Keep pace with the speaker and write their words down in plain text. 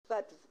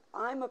but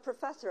I'm a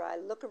professor. I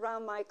look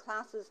around my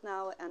classes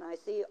now and I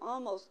see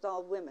almost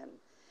all women.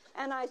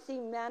 And I see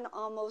men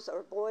almost,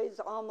 or boys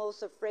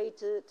almost afraid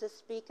to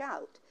speak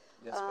out.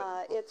 Yes,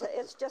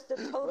 it's just a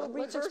total reversal.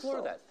 Let's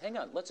explore that. Hang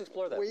on, let's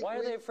explore that. Why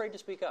are they afraid to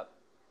speak up?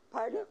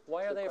 Pardon?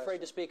 Why are they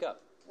afraid to speak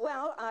up?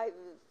 Well,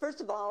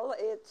 first of all,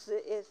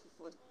 if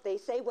they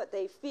say what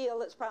they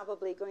feel, it's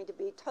probably going to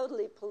be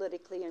totally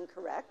politically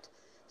incorrect,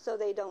 so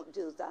they don't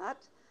do that.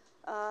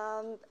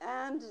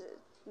 And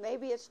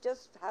maybe it's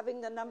just having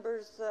the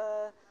numbers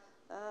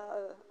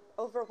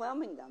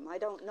overwhelming them. I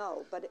don't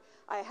know. But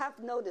I have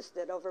noticed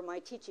it over my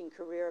teaching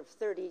career of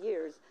 30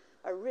 years,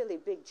 a really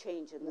big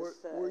change in this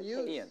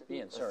case.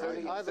 Ian,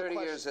 sorry. 30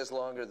 years is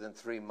longer than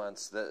 3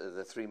 months,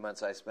 the 3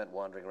 months I spent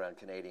wandering around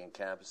Canadian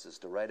campuses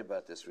to write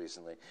about this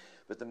recently.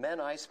 But the men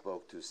I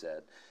spoke to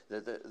said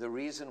that the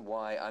reason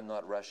why I'm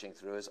not rushing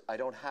through is I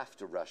don't have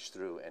to rush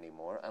through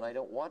anymore, and I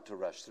don't want to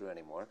rush through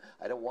anymore.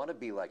 I don't want to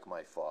be like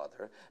my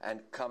father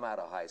and come out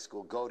of high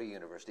school, go to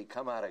university,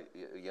 come out of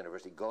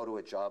university, go to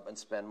a job, and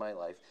spend my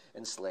life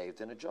enslaved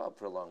in a job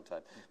for a long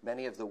time.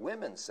 Many of the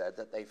women said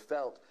that they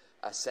felt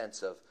a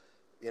sense of,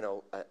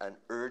 an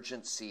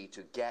urgency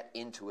to get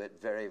into it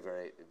very,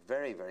 very,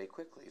 very, very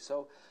quickly.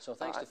 So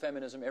thanks to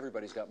feminism,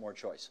 everybody's got more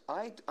choice.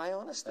 I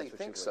honestly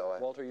think so.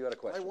 Walter, you had a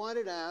question. I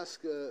wanted to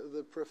ask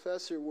the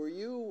professor, were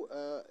you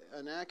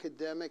an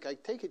academic? I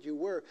take it you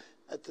were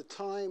at the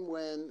time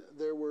when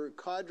there were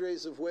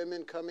cadres of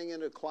women coming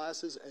into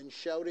classes and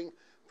shouting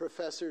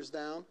professors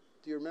down.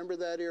 Do you remember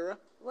that era?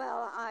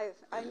 Well, I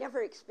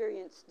never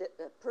experienced it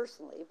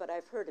personally, but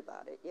I've heard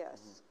about it, yes.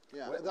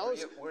 Yeah, were those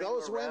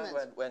you women.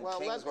 when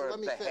kings were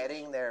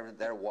beheading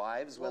their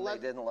wives when they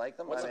didn't like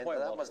them? What's the point,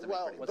 that must have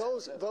been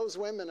pretty those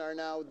women are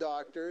now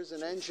doctors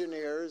and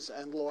engineers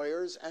and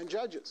lawyers and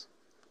judges.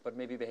 But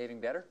maybe behaving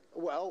better?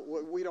 Well,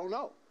 we don't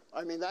know.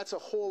 I mean, that's a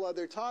whole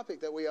other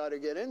topic that we ought to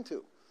get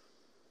into.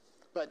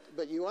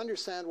 But you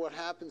understand what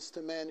happens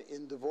to men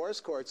in divorce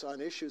courts on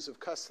issues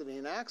of custody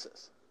and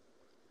access.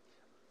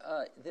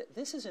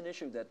 This is an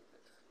issue that,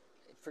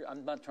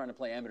 I'm not trying to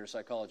play amateur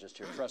psychologist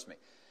here, trust me,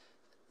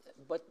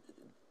 but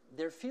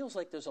there feels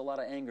like there's a lot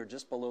of anger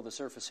just below the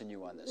surface in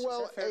you on this.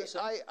 Well, is that fair to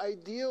say? I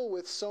deal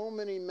with so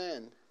many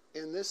men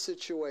in this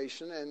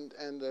situation,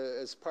 and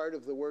as part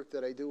of the work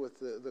that I do with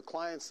the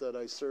clients that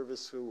I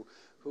service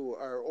who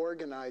are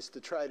organized to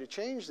try to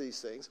change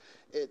these things,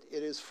 it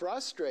is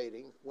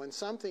frustrating when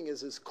something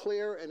is as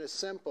clear and as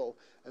simple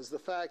as the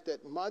fact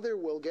that mother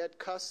will get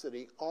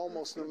custody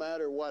almost no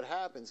matter what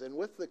happens, and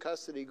with the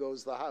custody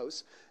goes the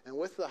house, and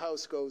with the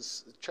house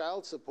goes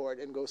child support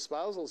and goes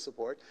spousal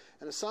support,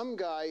 and if some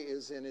guy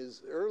is in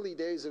his early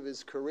days of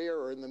his career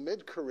or in the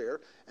mid-career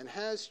and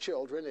has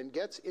children and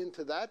gets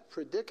into that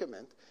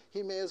predicament,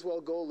 he may as well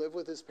go live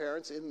with his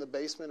parents in the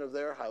basement of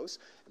their house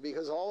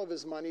because all of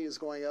his money is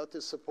going out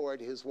to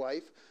support his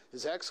wife,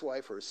 his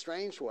ex-wife or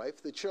estranged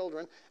wife, the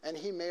children, and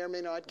he may or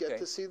may not get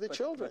to see the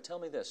children. But tell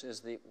me this,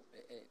 is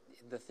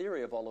the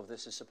theory of all of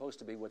this is supposed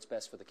to be what's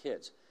best for the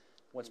kids.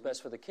 What's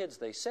best for the kids,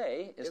 they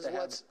say,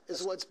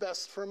 is what's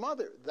best for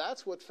mother.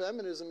 That's what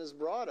feminism has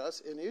brought us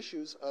in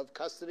issues of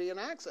custody and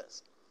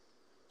access.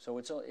 So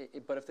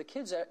but if the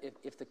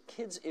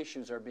kids'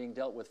 issues are being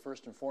dealt with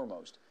first and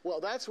foremost,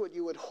 well, that's what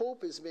you would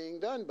hope is being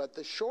done. But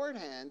the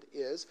shorthand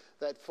is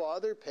that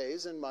father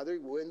pays and mother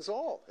wins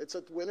all. It's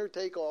a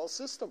winner-take-all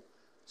system.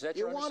 Is that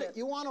your understanding?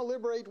 You want to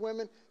liberate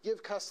women?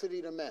 Give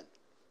custody to men.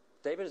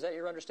 David, is that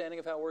your understanding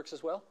of how it works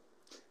as well?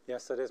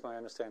 Yes, that is my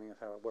understanding of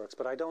how it works.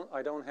 But I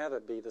don't have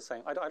it be the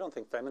same. I don't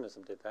think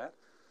feminism did that.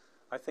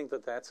 I think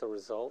that that's a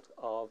result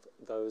of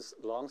those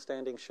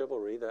long-standing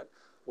chivalry that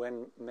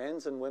when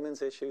men's and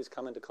women's issues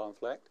come into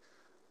conflict,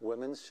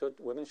 women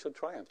should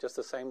triumph. Just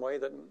the same way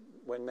that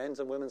when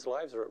men's and women's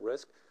lives are at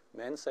risk,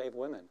 men save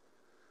women.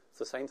 It's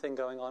the same thing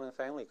going on in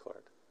family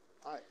court.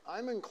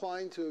 I'm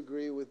inclined to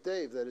agree with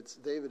Dave that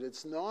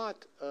it's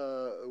not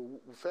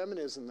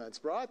feminism that's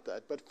brought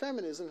that, but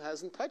feminism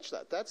hasn't touched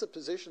that. That's a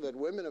position that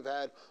women have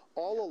had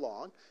all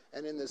along,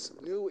 and in this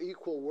new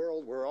equal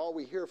world where all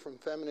we hear from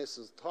feminists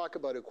is talk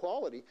about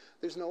equality,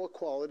 there's no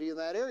equality in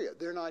that area.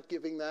 They're not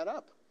giving that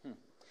up.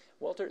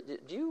 Walter,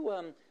 do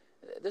you?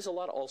 There's a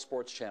lot of all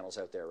sports channels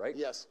out there, right?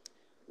 Yes.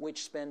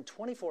 Which spend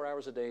 24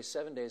 hours a day,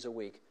 7 days a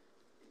week,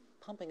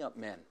 pumping up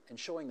men and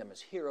showing them as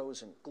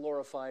heroes and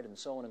glorified and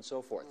so on and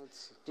so forth.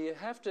 Do you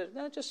have to,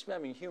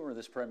 humor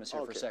this premise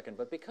here for a second,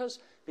 but because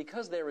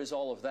there is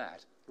all of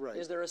that,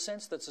 is there a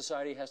sense that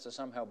society has to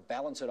somehow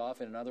balance it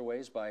off in other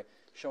ways by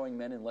showing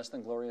men in less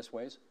than glorious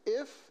ways?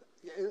 If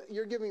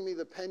you're giving me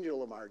the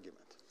pendulum argument,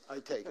 I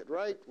take it,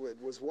 right?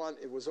 It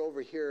was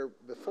over here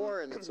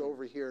before and it's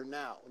over here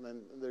now. And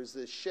then there's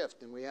this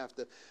shift and we have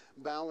to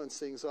balance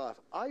things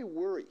off. I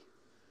worry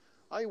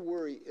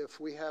if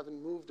we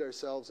haven't moved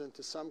ourselves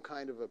into some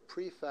kind of a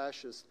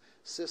pre-fascist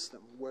system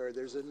where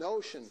there's a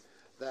notion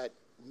that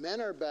men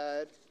are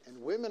bad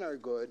and women are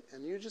good,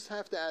 and you just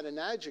have to add an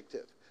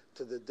adjective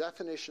to the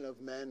definition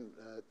of men,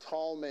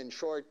 tall men,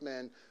 short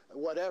men,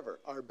 whatever,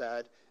 are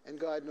bad, and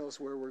God knows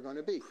where we're going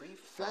to be.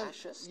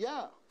 Pre-fascist?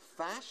 Yeah.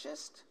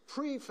 fascist?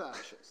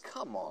 Pre-fascist.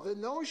 Come on. The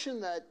notion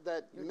that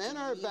You're men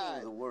are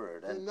bad. the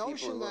word, and the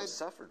notion people who have that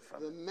suffered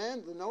from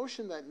it. The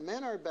notion that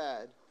men are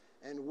bad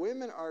and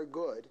women are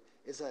good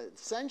is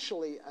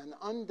essentially an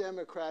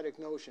undemocratic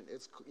notion.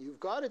 You've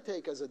got to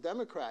take, as a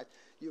Democrat,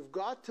 you've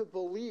got to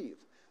believe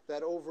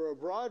that over a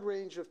broad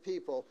range of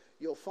people,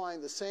 you'll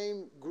find the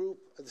same group,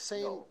 the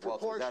same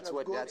proportion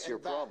of good that's your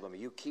and bad. problem.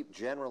 You keep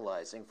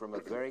generalizing from a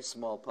very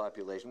small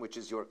population, which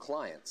is your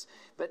clients.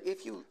 But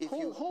if you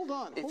hold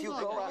on,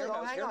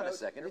 hang on a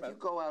second. If you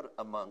go out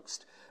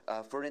amongst,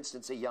 for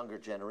instance, a younger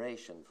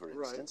generation, for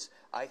instance,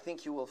 I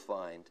think you will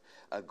find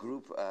a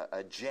group,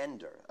 a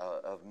gender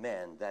of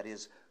men that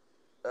is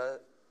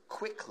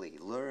quickly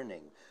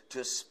learning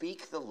to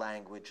speak the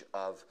language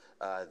of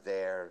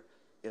their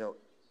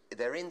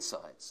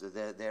insides,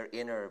 their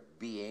inner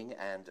being,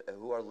 and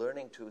who are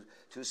learning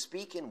to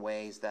speak in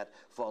ways that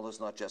follows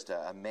not just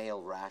a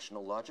male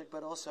rational logic,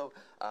 but also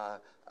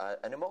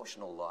an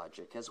emotional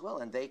logic as well.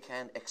 And they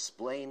can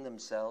explain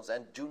themselves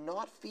and do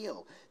not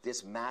feel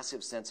this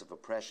massive sense of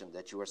oppression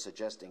that you are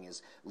suggesting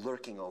is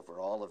lurking over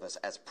all of us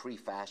as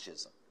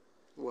pre-fascism.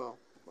 Well,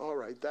 all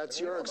right, that's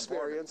your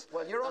experience.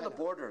 Well, you're on the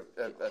border.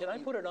 Can I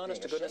put an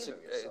honest to goodness?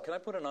 Can I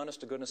put an honest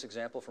to goodness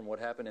example from what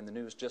happened in the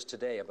news just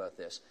today about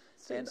this?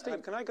 Steve,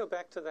 can I go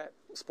back to that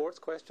sports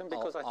question,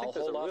 because I think I'll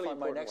there's hold a really off on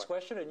my next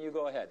question, and you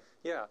go ahead.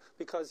 Yeah,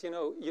 because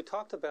you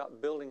talked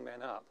about building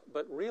men up,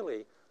 but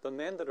really the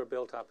men that are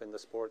built up in the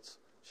sports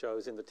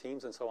shows, in the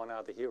teams and so on,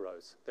 are the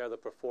heroes. They're the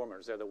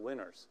performers. They're the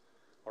winners.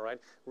 All right.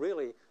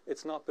 Really,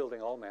 it's not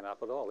building all men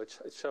up at all. It's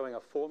showing a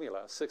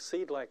formula: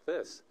 succeed like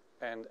this,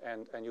 and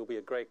you'll be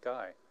a great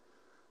guy,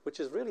 which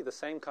is really the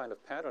same kind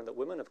of pattern that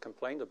women have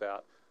complained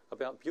about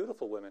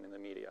beautiful women in the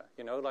media.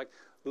 Like,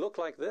 look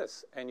like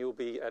this and you'll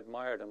be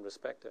admired and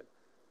respected.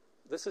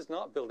 This is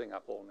not building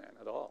up all men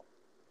at all.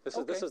 This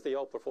is the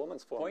old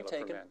performance formula for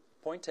men.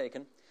 Point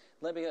taken.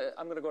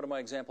 I'm going to go to my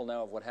example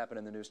now of what happened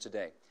in the news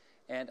today.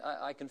 And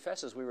I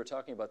confess, as we were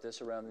talking about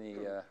this around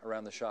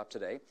the shop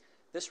today,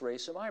 this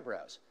raised some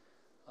eyebrows.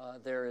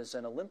 There is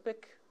an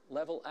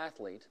Olympic-level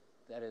athlete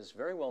that is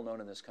very well known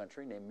in this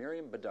country named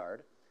Myriam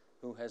Bedard,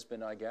 who has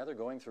been, I gather,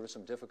 going through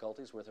some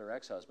difficulties with her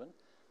ex-husband.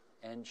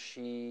 And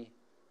the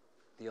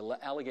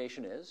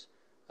allegation is,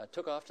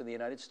 took off to the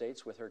United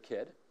States with her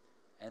kid,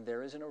 and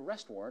there is an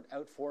arrest warrant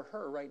out for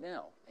her right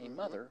now, a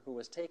mother who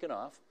was taken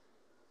off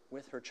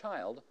with her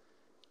child,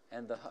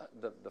 and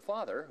the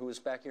father, who is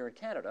back here in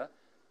Canada,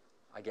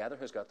 I gather,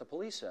 has got the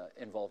police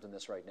involved in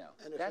this right now.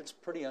 That's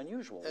pretty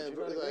unusual. Would you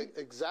not agree?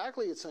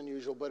 Exactly, it's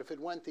unusual. But if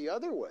it went the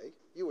other way,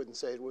 you wouldn't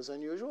say it was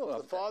unusual.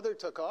 If the father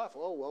took off,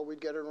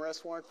 we'd get an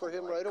arrest warrant for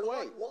him right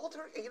away.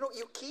 Walter,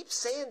 you keep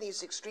saying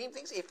these extreme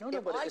things. I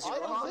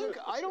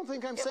don't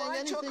think I'm saying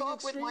anything extreme at all. If I took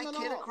off with my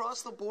kid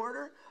across the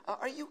border,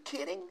 are you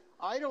kidding?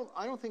 I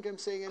don't think I'm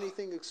saying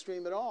anything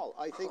extreme at all.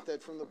 I think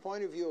that from the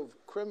point of view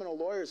of criminal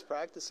lawyers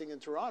practicing in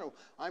Toronto,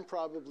 I'm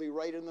probably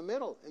right in the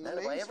middle, in the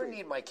mainstream. If I ever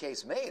need my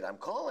case made, I'm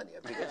calling you,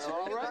 because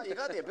you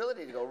got the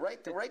ability to go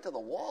right to the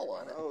wall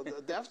on it. Oh,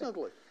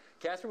 definitely.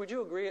 Catherine, would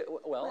you agree?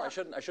 Well, I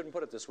shouldn't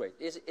put it this way.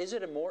 Is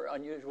it a more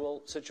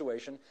unusual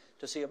situation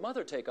to see a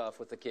mother take off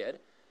with the kid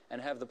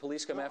and have the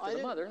police come after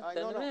the mother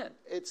than the man?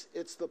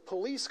 It's the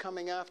police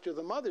coming after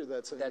the mother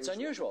that's unusual. That's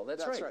unusual.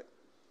 That's right.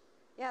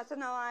 Yeah, so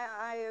no,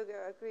 I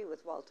agree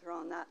with Walter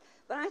on that.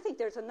 But I think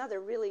there's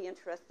another really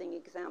interesting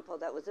example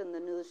that was in the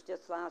news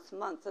just last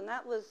month, and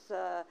that was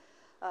a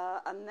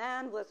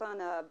man was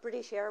on a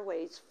British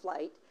Airways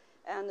flight,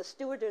 and the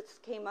stewardess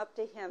came up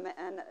to him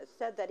and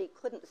said that he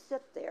couldn't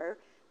sit there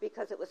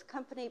because it was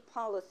company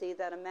policy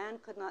that a man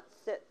could not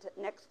sit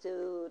next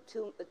to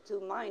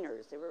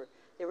minors.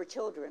 There were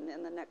children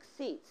in the next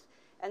seats,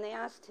 and they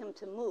asked him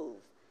to move.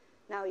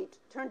 Now he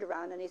turned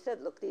around and he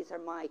said, look, these are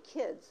my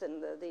kids,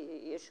 and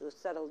the issue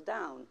settled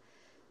down.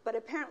 But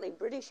apparently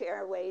British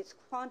Airways,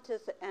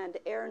 Qantas, and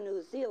Air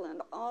New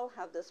Zealand all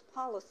have this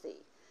policy.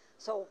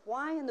 So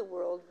why in the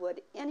world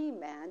would any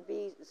man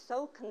be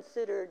so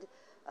considered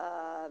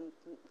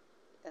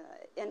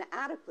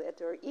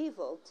inadequate or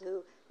evil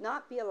to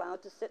not be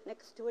allowed to sit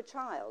next to a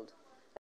child?